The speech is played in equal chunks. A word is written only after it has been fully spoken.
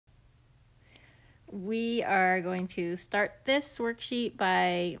We are going to start this worksheet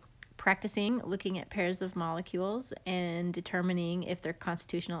by practicing looking at pairs of molecules and determining if they're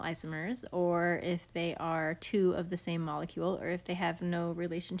constitutional isomers or if they are two of the same molecule or if they have no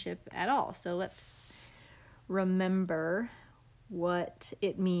relationship at all. So let's remember what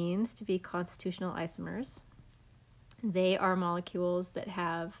it means to be constitutional isomers. They are molecules that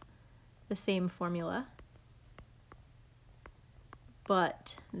have the same formula,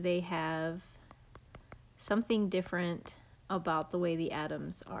 but they have something different about the way the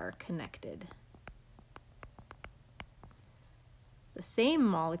atoms are connected. The same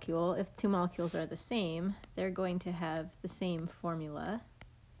molecule, if two molecules are the same, they're going to have the same formula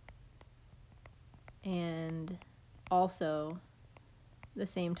and also the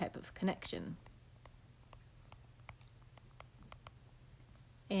same type of connection.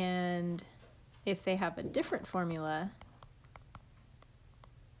 And if they have a different formula,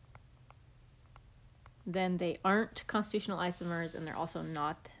 then they aren't constitutional isomers and they're also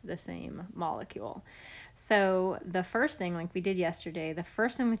not the same molecule. So the first thing, like we did yesterday, the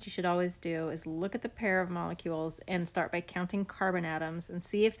first thing that you should always do is look at the pair of molecules and start by counting carbon atoms and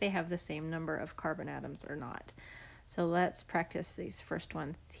see if they have the same number of carbon atoms or not. So let's practice these first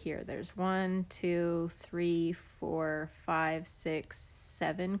ones here. There's 1, 2, 3, 4, 5, 6,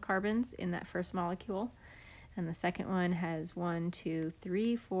 7 carbons in that first molecule. And the second one has 1, 2,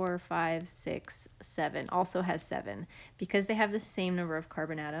 3, 4, 5, 6, 7, also has 7. Because they have the same number of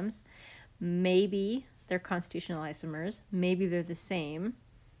carbon atoms, maybe they're constitutional isomers, maybe they're the same,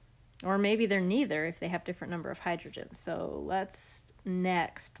 or maybe they're neither if they have different number of hydrogens. So let's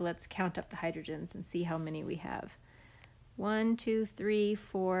count up the hydrogens and see how many we have. 1, 2, 3,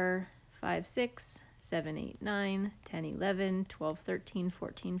 4, 5, 6, 7, 8, 9, 10, 11, 12, 13,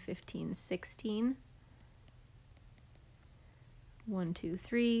 14, 15, 16. 1, 2,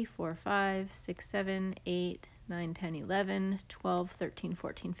 3, 4, 5, 6, 7, 8, 9, 10, 11, 12, 13,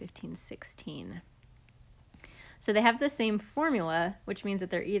 14, 15, 16. So they have the same formula, which means that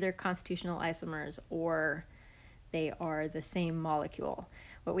they're either constitutional isomers or they are the same molecule.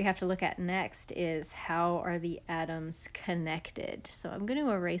 What we have to look at next is how are the atoms connected. So I'm going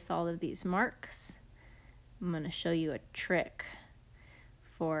to erase all of these marks. I'm going to show you a trick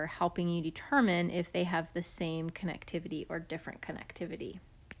for helping you determine if they have the same connectivity or different connectivity.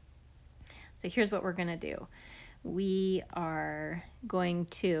 So here's what we're going to do. We are going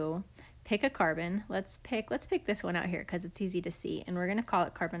to pick a carbon. Let's pick this one out here because it's easy to see, and we're going to call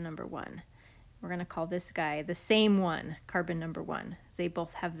it carbon number 1. We're going to call this guy the same one, carbon number 1. So they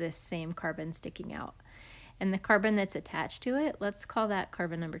both have this same carbon sticking out. And the carbon that's attached to it, let's call that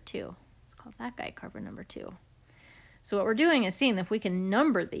carbon number 2. Let's call that guy carbon number 2. So what we're doing is seeing if we can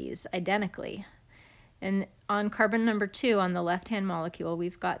number these identically. And on carbon number 2, on the left-hand molecule,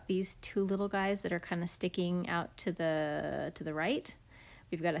 we've got these two little guys that are kind of sticking out to the right.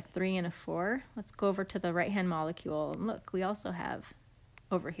 We've got a 3 and a 4. Let's go over to the right-hand molecule, and look, we also have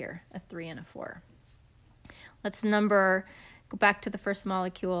over here a 3 and a 4. Let's go back to the first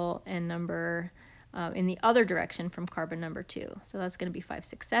molecule and number in the other direction from carbon number 2. So that's going to be 5,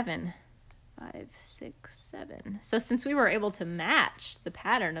 6, 7. 5, 6, 7. So since we were able to match the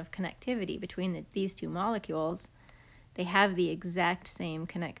pattern of connectivity between these two molecules, they have the exact same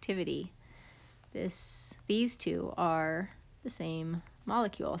connectivity. These two are the same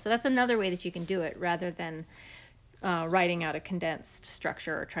molecule. So that's another way that you can do it rather than writing out a condensed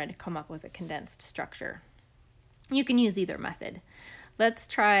structure or trying to come up with a condensed structure. You can use either method. Let's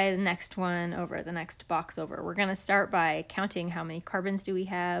try the next one over, the next box over. We're going to start by counting how many carbons do we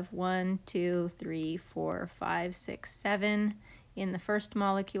have. 1, 2, 3, 4, 5, 6, 7 in the first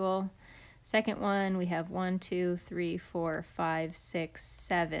molecule. Second one, we have 1, 2, 3, 4, 5, 6,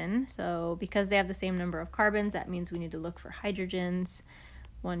 7. So because they have the same number of carbons, that means we need to look for hydrogens.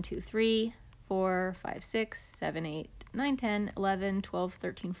 1, 2, 3, 4, 5, 6, 7, 8, 9, 10, 11, 12,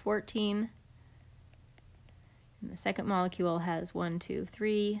 13, 14. And the second molecule has 1, 2,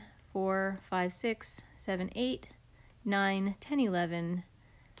 3, 4, 5, 6, 7, 8, 9, 10, 11,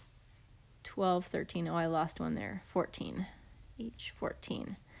 12, 13. Oh, I lost one there. 14.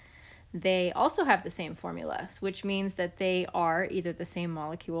 H14. They also have the same formulas, which means that they are either the same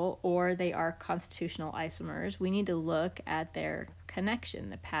molecule or they are constitutional isomers. We need to look at their connection,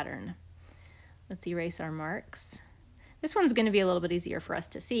 the pattern. Let's erase our marks. This one's going to be a little bit easier for us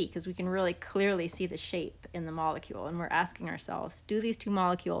to see because we can really clearly see the shape in the molecule, and we're asking ourselves, do these two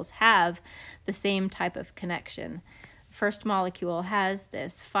molecules have the same type of connection? The first molecule has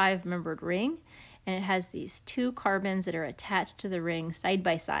this 5-membered ring, and it has these 2 carbons that are attached to the ring side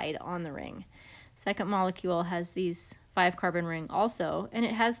by side on the ring. Second molecule has these 5-carbon ring also, and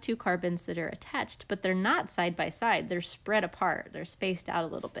it has 2 carbons that are attached, but they're not side by side. They're spread apart. They're spaced out a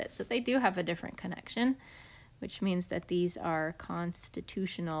little bit. So they do have a different connection, which means that these are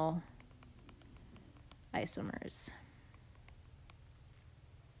constitutional isomers.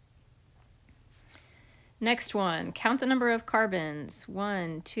 Next one, count the number of carbons.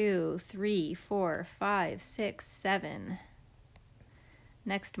 1, 2, 3, 4, 5, 6, 7.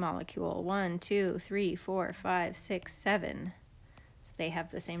 Next molecule, 1, 2, 3, 4, 5, 6, 7. So they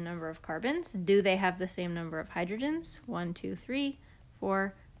have the same number of carbons. Do they have the same number of hydrogens? 1, 2, 3,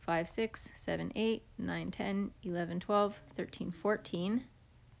 4, 5, 6, 7, 8, 9, 10, 11, 12, 13, 14.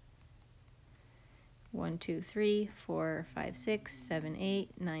 1, 2, 3, 4, 5, 6, 7, 8,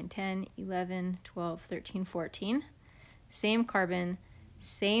 9, 10, 11, 12, 13, 14. Same carbon,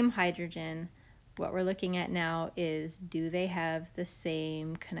 same hydrogen. What we're looking at now is, do they have the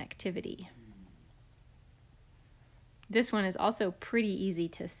same connectivity? This one is also pretty easy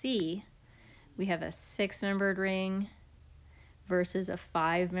to see. We have a 6-membered ring versus a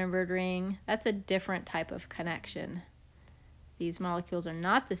 5-membered ring. That's a different type of connection. These molecules are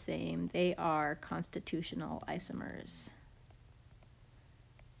not the same. They are constitutional isomers.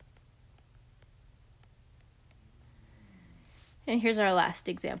 And here's our last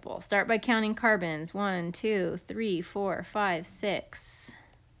example. Start by counting carbons. 1, 2, 3, 4, 5, 6.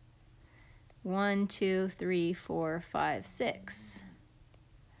 1, 2, 3, 4, 5, 6.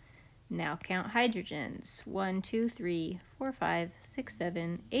 Now count hydrogens. 1, 2, 3, 4, 5, 6,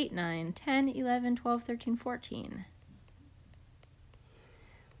 7, 8, 9, 10, 11, 12, 13, 14.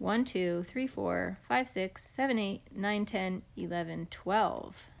 1, 2, 3, 4, 5, 6, 7, 8, 9, 10, 11,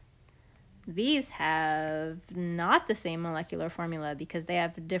 12. These have not the same molecular formula because they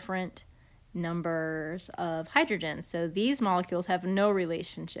have different numbers of hydrogens. So these molecules have no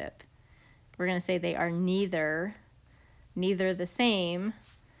relationship. We're going to say they are neither the same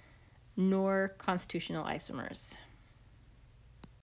nor constitutional isomers.